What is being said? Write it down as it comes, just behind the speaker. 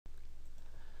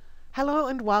Hello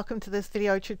and welcome to this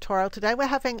video tutorial. Today we're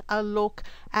having a look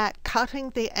at cutting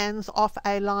the ends off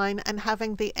a line and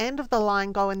having the end of the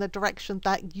line go in the direction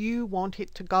that you want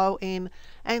it to go in.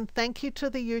 And thank you to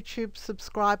the YouTube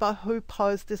subscriber who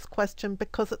posed this question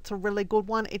because it's a really good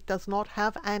one. It does not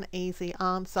have an easy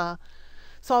answer.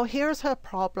 So here's her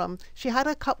problem. She had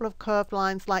a couple of curved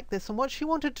lines like this, and what she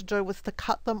wanted to do was to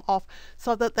cut them off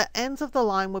so that the ends of the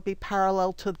line would be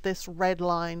parallel to this red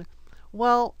line.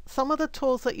 Well, some of the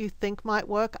tools that you think might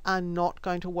work are not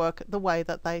going to work the way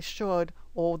that they should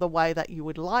or the way that you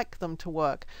would like them to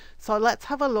work. So let's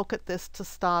have a look at this to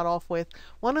start off with.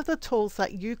 One of the tools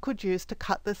that you could use to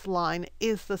cut this line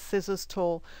is the scissors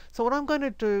tool. So what I'm going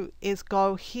to do is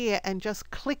go here and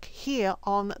just click here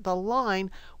on the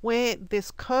line where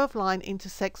this curved line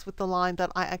intersects with the line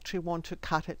that I actually want to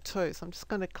cut it to. So I'm just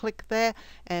going to click there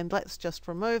and let's just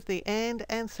remove the end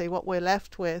and see what we're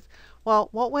left with. Well,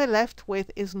 what we're left with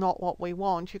is not what we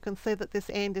want. You can see that this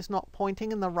end is not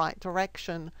pointing in the right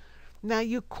direction. Now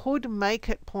you could make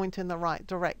it point in the right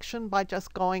direction by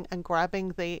just going and grabbing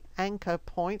the anchor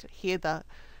point here, the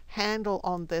handle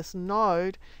on this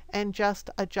node, and just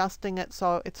adjusting it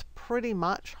so it's pretty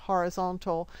much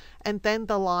horizontal, and then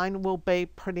the line will be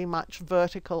pretty much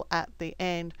vertical at the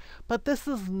end. But this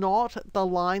is not the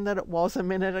line that it was a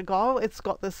minute ago. It's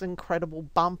got this incredible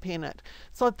bump in it.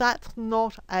 So that's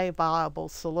not a viable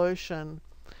solution.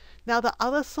 Now the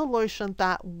other solution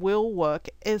that will work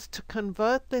is to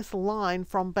convert this line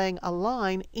from being a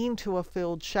line into a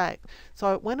filled shape.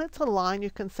 So when it's a line, you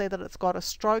can see that it's got a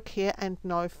stroke here and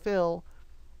no fill.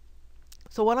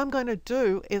 So what I'm going to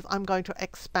do is I'm going to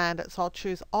expand it. So I'll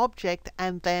choose Object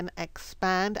and then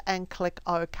Expand and click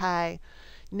OK.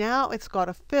 Now it's got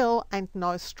a fill and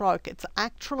no stroke. It's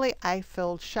actually a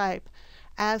filled shape.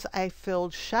 As a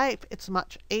filled shape, it's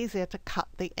much easier to cut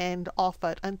the end off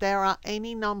it, and there are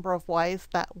any number of ways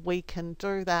that we can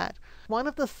do that. One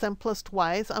of the simplest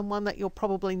ways, and one that you're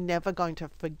probably never going to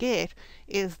forget,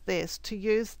 is this, to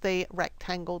use the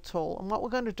rectangle tool. And what we're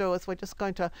going to do is we're just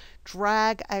going to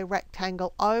drag a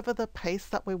rectangle over the piece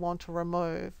that we want to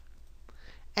remove.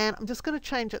 And I'm just going to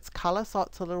change its color so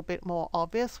it's a little bit more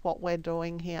obvious what we're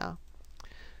doing here.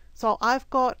 So I've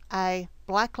got a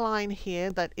black line here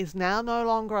that is now no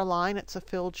longer a line, it's a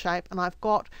filled shape, and I've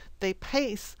got the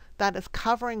piece that is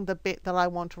covering the bit that I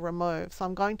want to remove. So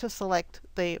I'm going to select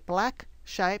the black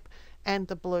shape and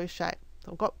the blue shape.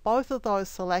 So I've got both of those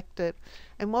selected,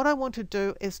 and what I want to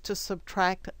do is to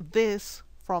subtract this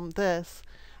from this.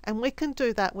 And we can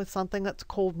do that with something that's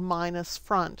called minus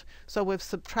front. So we're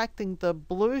subtracting the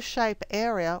blue shape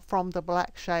area from the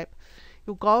black shape.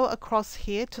 You'll go across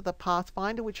here to the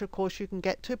Pathfinder, which of course you can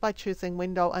get to by choosing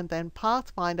Window and then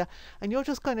Pathfinder, and you're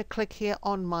just going to click here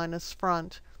on minus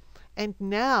front. And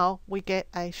now we get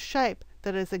a shape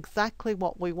that is exactly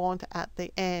what we want at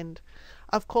the end.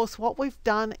 Of course, what we've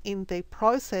done in the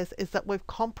process is that we've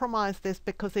compromised this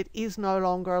because it is no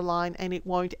longer a line and it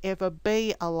won't ever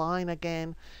be a line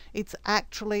again. It's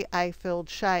actually a filled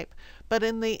shape. But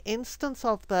in the instance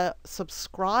of the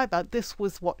subscriber, this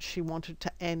was what she wanted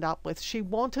to end up with. She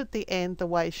wanted the end the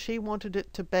way she wanted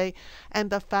it to be, and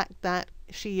the fact that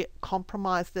she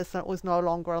compromised this and it was no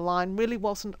longer a line really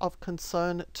wasn't of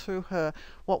concern to her.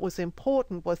 What was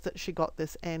important was that she got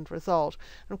this end result.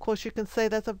 And of course you can see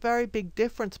there's a very big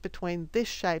difference between this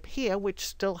shape here, which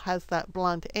still has that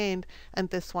blunt end, and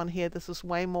this one here. This is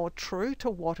way more true to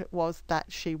what it was that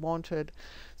she wanted.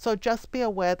 So just be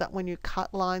aware that when you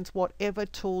cut lines, whatever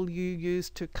tool you use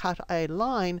to cut a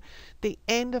line, the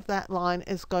end of that line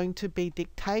is going to be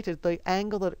dictated. The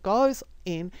angle that it goes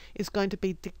in is going to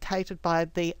be dictated by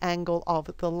the angle of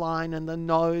the line and the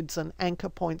nodes and anchor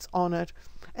points on it.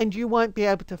 And you won't be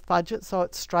able to fudge it so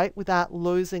it's straight without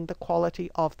losing the quality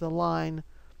of the line.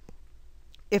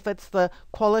 If it's the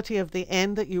quality of the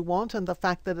end that you want and the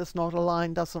fact that it's not a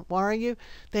line doesn't worry you,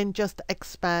 then just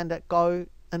expand it. Go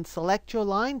and select your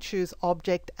line, choose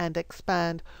Object and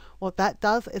Expand. What that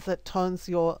does is it turns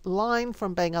your line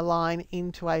from being a line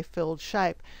into a filled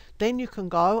shape. Then you can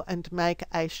go and make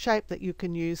a shape that you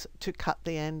can use to cut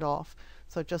the end off.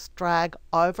 So just drag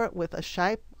over it with a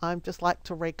shape. I just like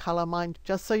to recolor mine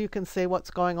just so you can see what's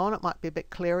going on. It might be a bit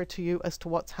clearer to you as to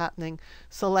what's happening.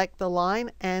 Select the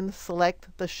line and select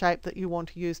the shape that you want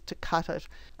to use to cut it.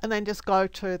 And then just go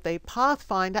to the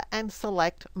Pathfinder and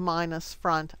select minus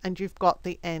front, and you've got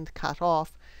the end cut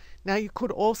off. Now you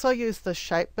could also use the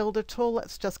shape builder tool.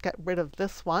 Let's just get rid of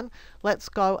this one. Let's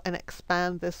go and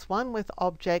expand this one with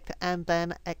Object and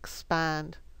then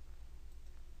Expand.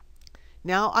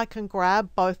 Now I can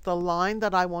grab both the line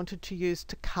that I wanted to use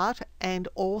to cut and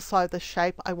also the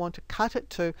shape I want to cut it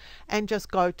to, and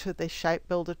just go to the shape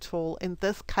builder tool. In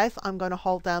this case, I'm going to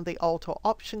hold down the Alt or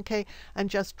Option key and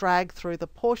just drag through the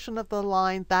portion of the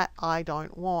line that I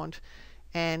don't want.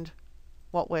 And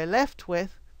what we're left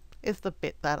with is the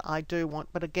bit that I do want.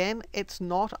 But again, it's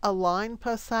not a line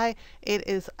per se, it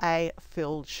is a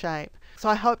filled shape. So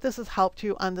I hope this has helped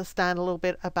you understand a little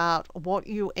bit about what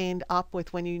you end up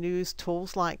with when you use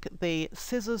tools like the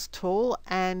scissors tool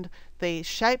and the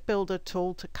shape builder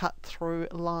tool to cut through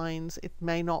lines. It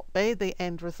may not be the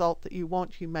end result that you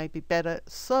want. You may be better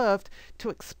served to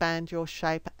expand your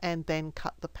shape and then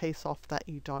cut the piece off that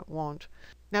you don't want.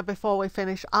 Now, before we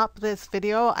finish up this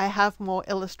video, I have more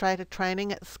Illustrator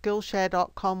training at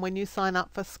Skillshare.com. When you sign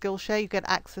up for Skillshare, you get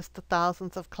access to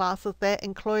thousands of classes there,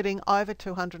 including over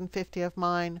 250 of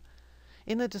mine.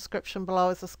 In the description below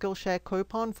is a Skillshare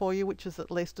coupon for you, which is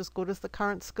at least as good as the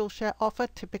current Skillshare offer.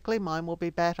 Typically, mine will be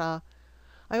better.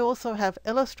 I also have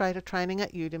Illustrator training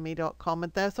at Udemy.com,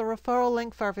 and there's a referral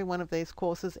link for every one of these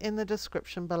courses in the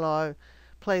description below.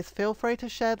 Please feel free to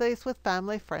share these with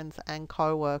family, friends, and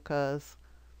co-workers.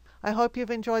 I hope you've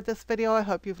enjoyed this video. I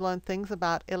hope you've learned things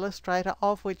about Illustrator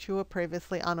of which you were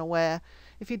previously unaware.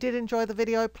 If you did enjoy the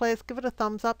video, please give it a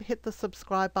thumbs up, hit the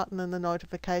subscribe button and the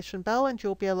notification bell, and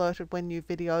you'll be alerted when new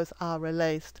videos are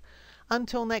released.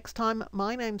 Until next time,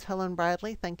 my name's Helen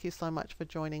Bradley. Thank you so much for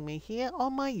joining me here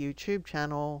on my YouTube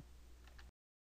channel.